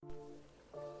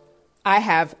I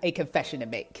have a confession to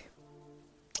make.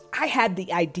 I had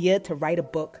the idea to write a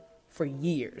book for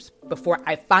years before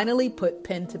I finally put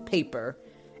pen to paper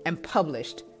and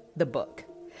published the book.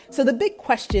 So the big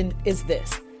question is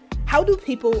this: how do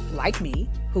people like me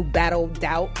who battle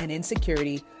doubt and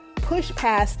insecurity push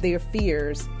past their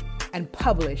fears and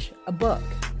publish a book?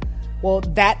 Well,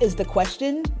 that is the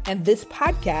question, and this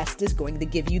podcast is going to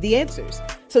give you the answers.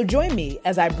 So join me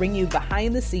as I bring you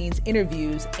behind the scenes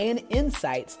interviews and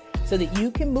insights so that you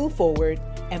can move forward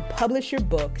and publish your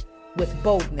book with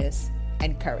boldness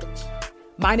and courage.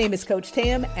 My name is Coach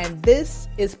Tam, and this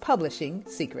is Publishing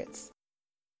Secrets.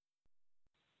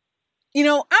 You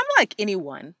know, I'm like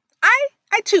anyone.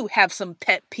 I too have some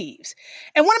pet peeves.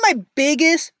 And one of my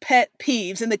biggest pet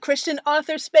peeves in the Christian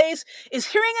author space is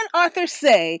hearing an author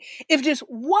say, if just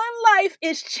one life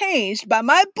is changed by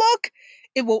my book,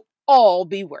 it will all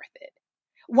be worth it.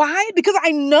 Why? Because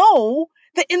I know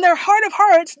that in their heart of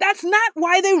hearts, that's not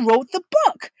why they wrote the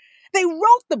book. They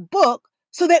wrote the book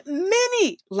so that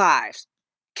many lives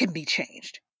can be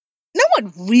changed. No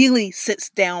one really sits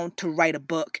down to write a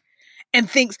book and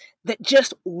thinks that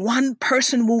just one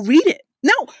person will read it.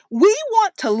 No, we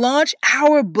want to launch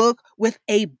our book with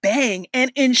a bang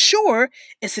and ensure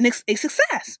it's a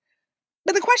success.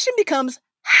 But the question becomes,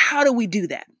 how do we do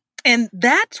that? And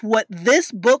that's what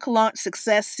this Book Launch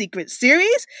Success Secret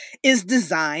series is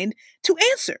designed to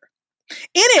answer. In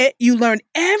it, you learn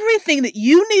everything that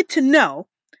you need to know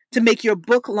to make your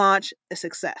book launch a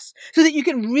success so that you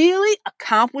can really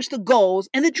accomplish the goals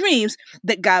and the dreams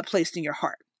that God placed in your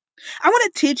heart. I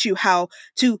want to teach you how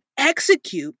to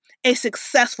execute a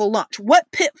successful launch,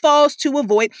 what pitfalls to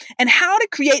avoid, and how to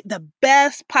create the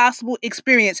best possible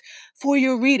experience for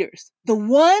your readers, the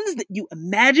ones that you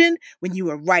imagined when you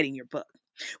were writing your book.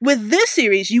 With this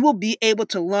series, you will be able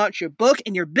to launch your book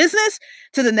and your business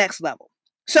to the next level.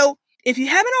 So if you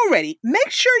haven't already,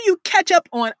 make sure you catch up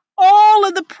on all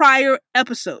of the prior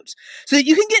episodes so that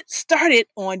you can get started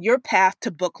on your path to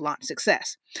book launch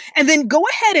success. And then go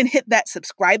ahead and hit that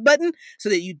subscribe button so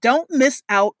that you don't miss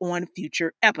out on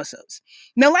future episodes.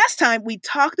 Now, last time we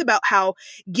talked about how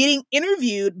getting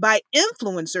interviewed by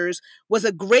influencers was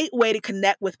a great way to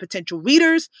connect with potential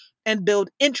readers and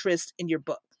build interest in your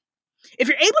book. If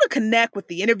you're able to connect with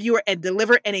the interviewer and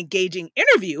deliver an engaging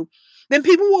interview, then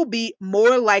people will be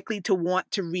more likely to want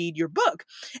to read your book.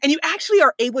 And you actually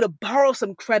are able to borrow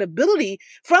some credibility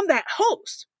from that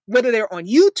host, whether they're on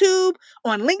YouTube,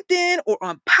 on LinkedIn, or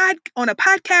on a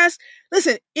podcast.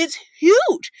 Listen, it's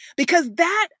huge because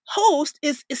that host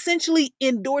is essentially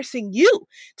endorsing you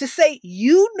to say,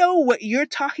 you know what you're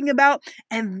talking about,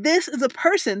 and this is a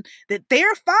person that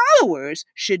their followers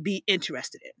should be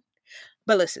interested in.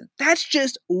 But listen, that's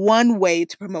just one way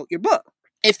to promote your book.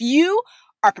 If you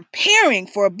are preparing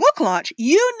for a book launch,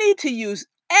 you need to use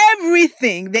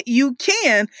everything that you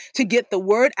can to get the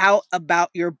word out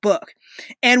about your book.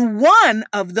 And one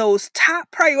of those top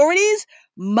priorities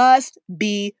must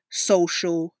be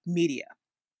social media.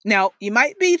 Now, you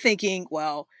might be thinking,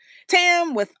 well,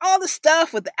 Tam, with all the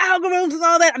stuff, with the algorithms and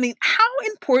all that, how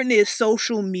important is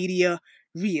social media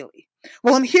really?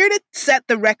 Well, I'm here to set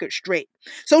the record straight.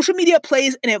 Social media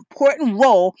plays an important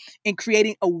role in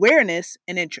creating awareness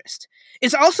and interest.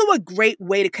 It's also a great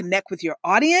way to connect with your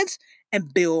audience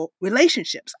and build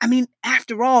relationships.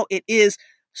 After all, it is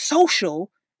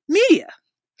social media.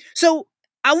 So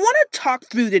I want to talk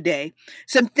through today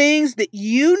some things that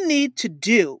you need to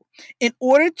do in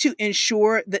order to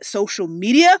ensure that social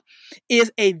media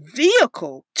is a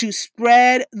vehicle to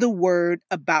spread the word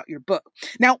about your book.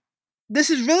 Now, this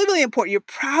is really, really important. You're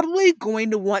probably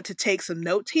going to want to take some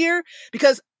notes here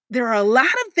because there are a lot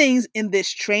of things in this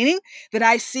training that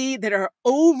I see that are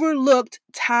overlooked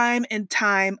time and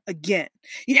time again.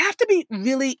 You have to be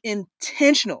really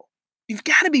intentional. You've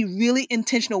got to be really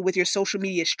intentional with your social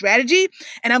media strategy.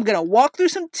 And I'm going to walk through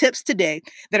some tips today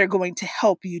that are going to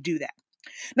help you do that.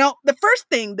 Now, the first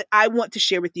thing that I want to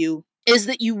share with you is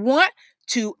that you want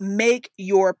to make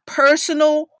your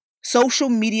personal social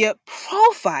media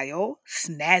profile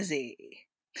snazzy.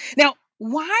 Now,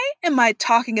 why am I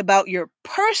talking about your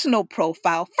personal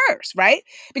profile first, right?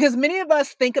 Because many of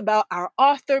us think about our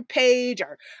author page,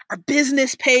 our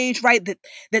business page, right?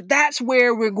 That's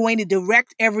where we're going to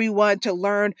direct everyone to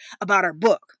learn about our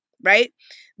book, right?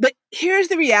 But here's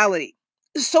the reality.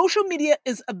 Social media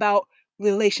is about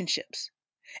relationships.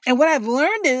 And what I've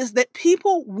learned is that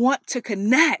people want to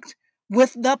connect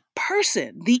with the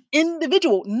person, the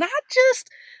individual, not just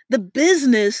the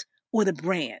business or the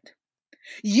brand.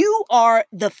 You are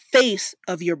the face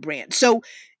of your brand. So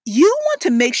you want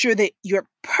to make sure that your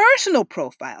personal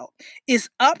profile is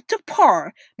up to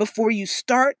par before you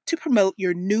start to promote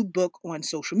your new book on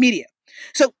social media.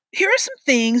 So here are some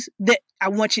things that I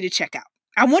want you to check out.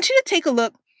 I want you to take a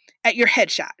look at your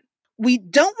headshot. We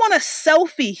don't want a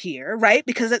selfie here, right?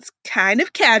 Because it's kind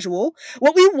of casual.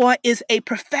 What we want is a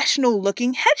professional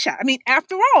looking headshot. I mean,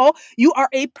 after all, you are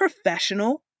a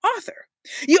professional author.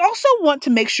 You also want to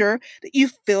make sure that you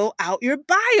fill out your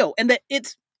bio and that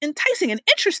it's enticing and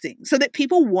interesting so that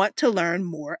people want to learn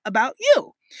more about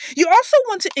you. You also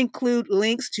want to include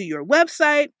links to your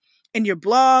website and your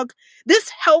blog. This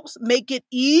helps make it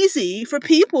easy for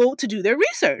people to do their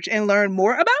research and learn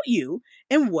more about you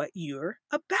and what you're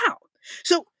about.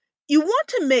 So you want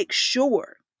to make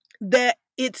sure that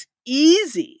it's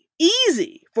easy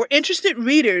for interested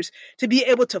readers to be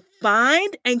able to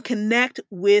find and connect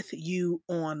with you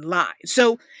online.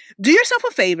 So do yourself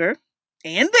a favor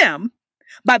and them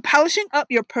by polishing up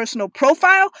your personal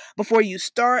profile before you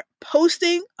start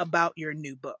posting about your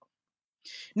new book.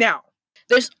 Now,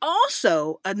 there's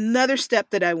also another step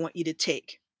that I want you to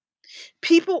take.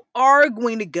 People are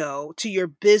going to go to your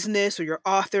business or your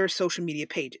author social media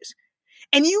pages,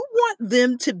 and you want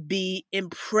them to be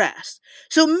impressed.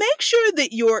 So make sure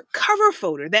that your cover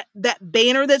photo, that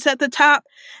banner that's at the top,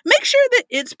 make sure that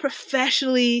it's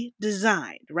professionally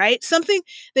designed, right? Something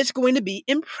that's going to be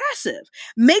impressive.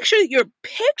 Make sure that your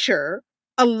picture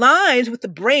aligns with the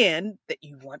brand that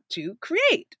you want to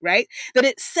create, right? That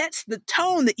it sets the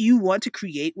tone that you want to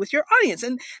create with your audience.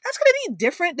 And that's going to be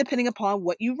different depending upon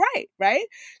what you write, right?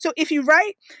 So if you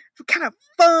write kind of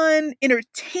fun,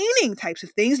 entertaining types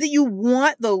of things, that you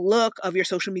want the look of your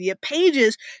social media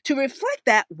pages to reflect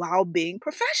that while being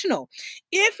professional.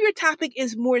 If your topic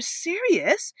is more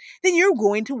serious, then you're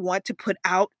going to want to put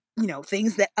out,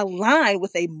 things that align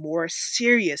with a more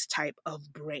serious type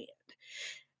of brand.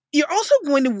 You're also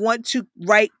going to want to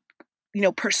write,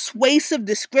 persuasive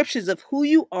descriptions of who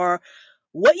you are,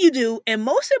 what you do, and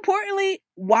most importantly,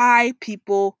 why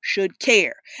people should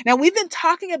care. Now, we've been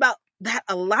talking about that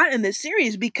a lot in this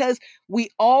series because we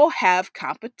all have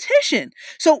competition.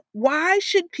 So why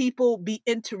should people be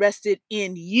interested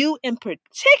in you in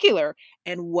particular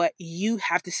and what you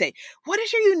have to say? What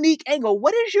is your unique angle?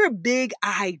 What is your big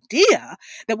idea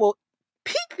that will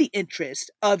pique the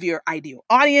interest of your ideal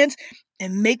audience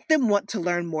and make them want to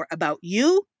learn more about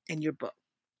you and your book?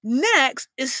 Next,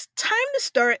 it's time to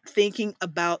start thinking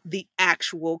about the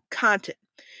actual content.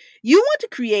 You want to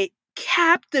create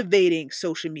captivating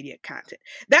social media content.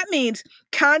 That means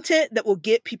content that will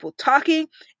get people talking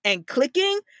and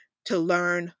clicking to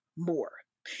learn more.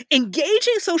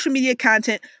 Engaging social media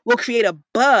content will create a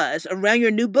buzz around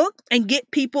your new book and get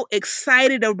people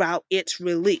excited about its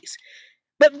release.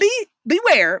 But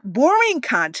beware, boring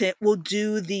content will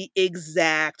do the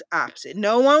exact opposite.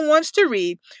 No one wants to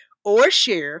read or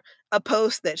share a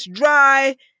post that's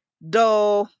dry,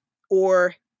 dull,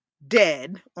 or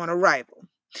dead on arrival.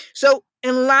 So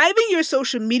enliven your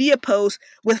social media posts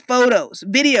with photos,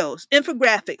 videos,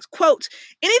 infographics, quotes,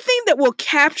 anything that will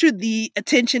capture the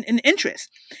attention and interest.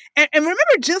 And remember,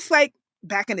 just like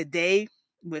back in the day,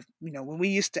 with when we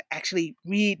used to actually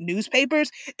read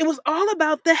newspapers, it was all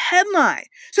about the headline.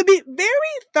 So be very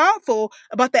thoughtful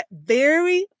about that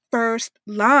very first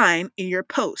line in your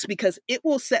post because it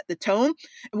will set the tone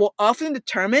and will often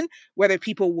determine whether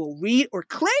people will read or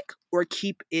click or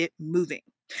keep it moving.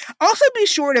 Also, be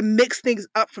sure to mix things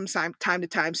up from time to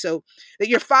time so that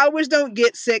your followers don't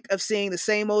get sick of seeing the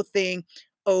same old thing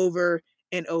over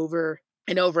and over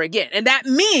and over again. And that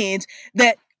means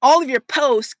that all of your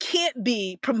posts can't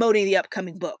be promoting the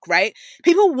upcoming book, right?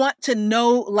 People want to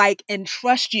know, like, and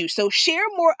trust you. So share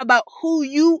more about who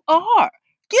you are.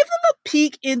 Give them a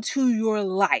peek into your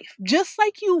life, just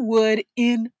like you would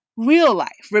in real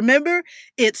life. Remember,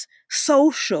 it's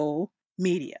social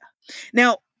media.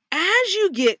 Now, as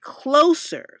you get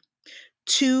closer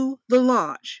to the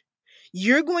launch,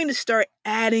 you're going to start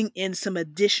adding in some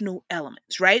additional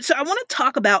elements, right? So I want to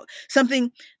talk about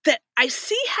something that I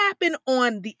see happen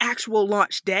on the actual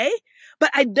launch day,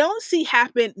 but I don't see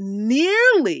happen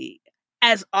nearly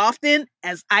as often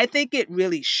as I think it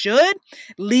really should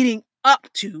leading up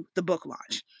to the book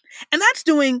launch. And that's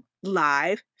doing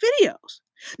live videos.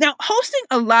 Now, hosting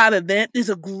a live event is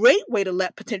a great way to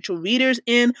let potential readers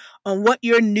in on what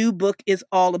your new book is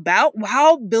all about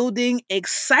while building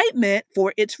excitement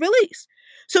for its release.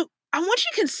 So I want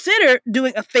you to consider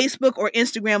doing a Facebook or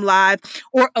Instagram Live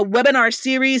or a webinar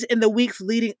series in the weeks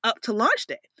leading up to launch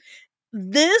day.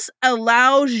 This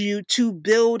allows you to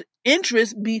build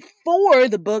interest before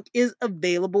the book is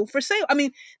available for sale. I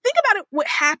mean, think about it, what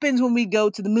happens when we go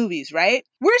to the movies, right?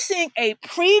 We're seeing a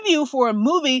preview for a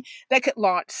movie that could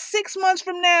launch 6 months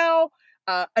from now,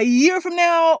 a year from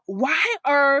now. Why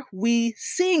are we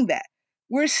seeing that?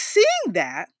 We're seeing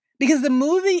that because the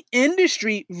movie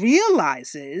industry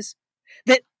realizes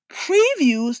that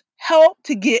previews help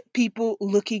to get people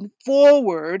looking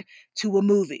forward to a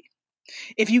movie.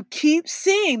 If you keep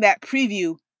seeing that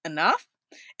preview enough,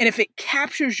 and if it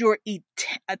captures your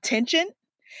attention,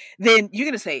 then you're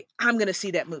going to say, I'm going to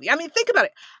see that movie. I mean, think about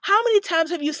it. How many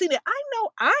times have you seen it? I know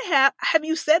I have. Have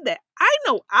you said that? I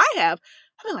know I have.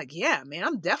 I've been like, yeah, man,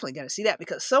 I'm definitely going to see that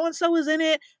because so-and-so is in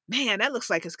it. Man, that looks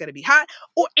like it's going to be hot.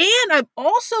 And I've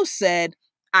also said,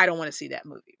 I don't want to see that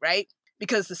movie, right?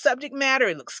 Because the subject matter,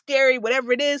 it looks scary,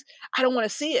 whatever it is, I don't want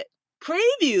to see it.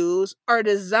 Previews are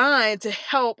designed to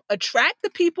help attract the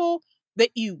people that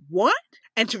you want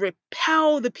and to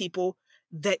repel the people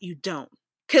that you don't.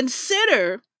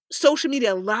 Consider social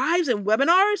media lives and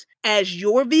webinars as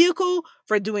your vehicle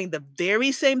for doing the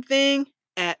very same thing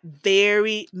at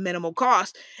very minimal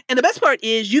cost. And the best part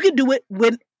is you can do it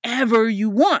whenever you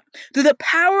want. Through the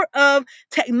power of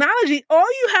technology, all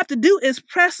you have to do is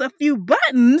press a few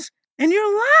buttons and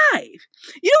you're live.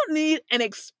 You don't need an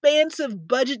expansive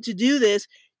budget to do this.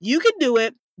 You can do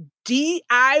it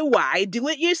DIY, do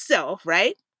it yourself,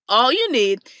 right? All you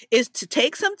need is to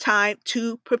take some time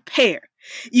to prepare.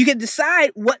 You can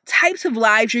decide what types of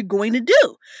lives you're going to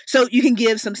do. So you can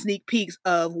give some sneak peeks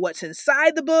of what's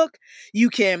inside the book. You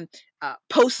can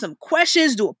post some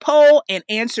questions, do a poll, and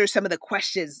answer some of the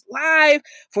questions live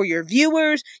for your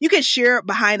viewers. You can share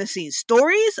behind the scenes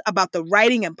stories about the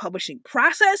writing and publishing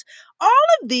process. All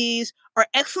of these are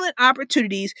excellent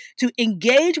opportunities to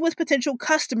engage with potential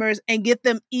customers and get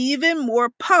them even more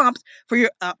pumped for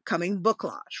your upcoming book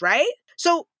launch, right?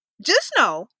 So just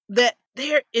know that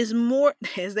there is more,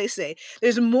 as they say,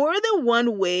 there's more than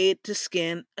one way to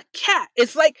skin a cat.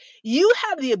 It's like you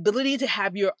have the ability to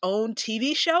have your own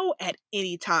TV show at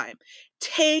any time.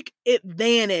 Take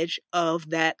advantage of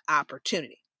that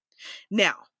opportunity.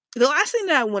 Now, the last thing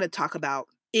that I want to talk about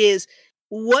is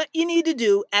what you need to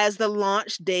do as the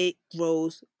launch date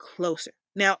grows closer.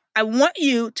 Now, I want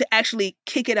you to actually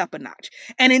kick it up a notch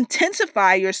and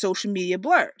intensify your social media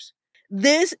blurbs.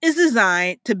 This is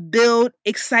designed to build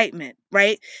excitement,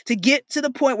 right? To get to the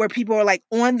point where people are like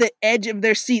on the edge of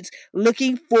their seats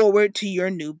looking forward to your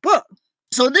new book.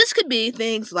 So this could be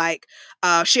things like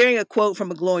sharing a quote from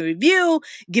a glowing review,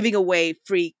 giving away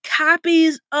free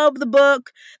copies of the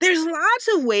book. There's lots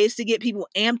of ways to get people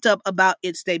amped up about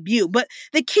its debut, but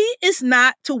the key is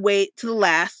not to wait to the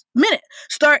last minute.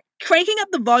 Start cranking up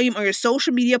the volume on your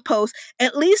social media posts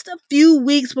at least a few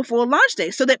weeks before launch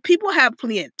day so that people have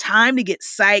plenty of time to get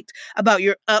psyched about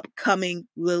your upcoming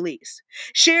release.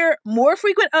 Share more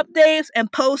frequent updates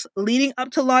and posts leading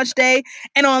up to launch day.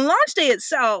 And on launch day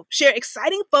itself, share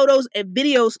exciting photos and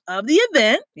videos of the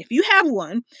event, if you have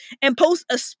one, and post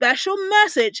a special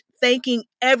message thanking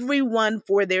everyone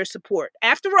for their support.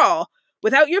 After all,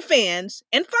 without your fans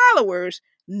and followers,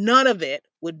 none of it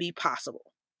would be possible.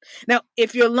 Now,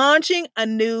 if you're launching a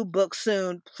new book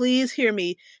soon, please hear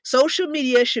me. Social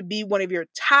media should be one of your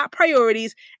top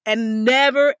priorities and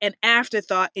never an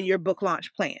afterthought in your book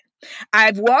launch plan.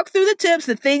 I've walked through the tips,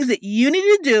 the things that you need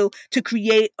to do to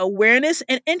create awareness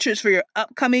and interest for your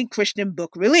upcoming Christian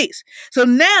book release. So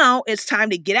now it's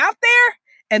time to get out there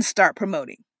and start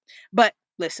promoting. But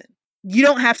listen, you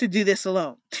don't have to do this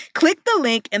alone. Click the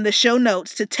link in the show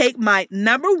notes to take my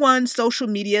 #1 social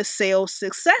media sales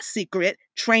success secret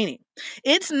training.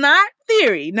 It's not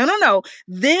theory. No.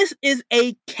 This is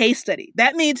a case study.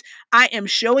 That means I am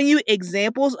showing you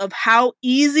examples of how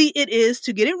easy it is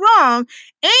to get it wrong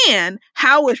and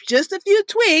how with just a few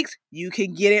tweaks, you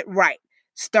can get it right,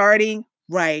 starting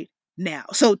right now.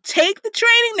 So take the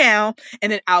training now,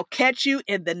 and then I'll catch you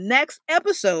in the next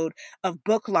episode of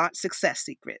Book Launch Success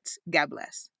Secrets. God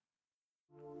bless.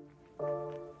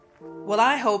 Well,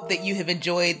 I hope that you have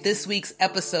enjoyed this week's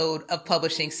episode of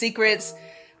Publishing Secrets,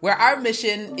 where our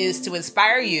mission is to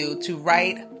inspire you to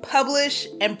write, publish,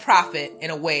 and profit in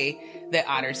a way that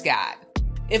honors God.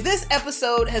 If this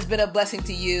episode has been a blessing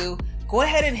to you, go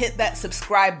ahead and hit that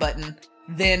subscribe button,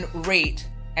 then rate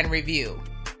and review.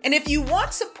 And if you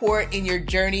want support in your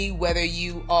journey, whether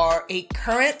you are a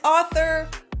current author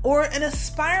or an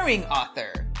aspiring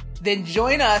author, then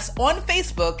join us on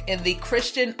Facebook in the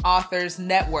Christian Authors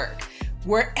Network.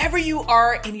 Wherever you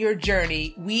are in your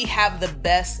journey, we have the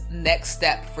best next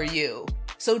step for you.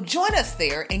 So join us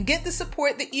there and get the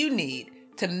support that you need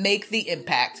to make the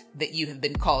impact that you have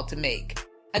been called to make.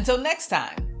 Until next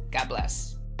time, God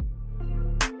bless.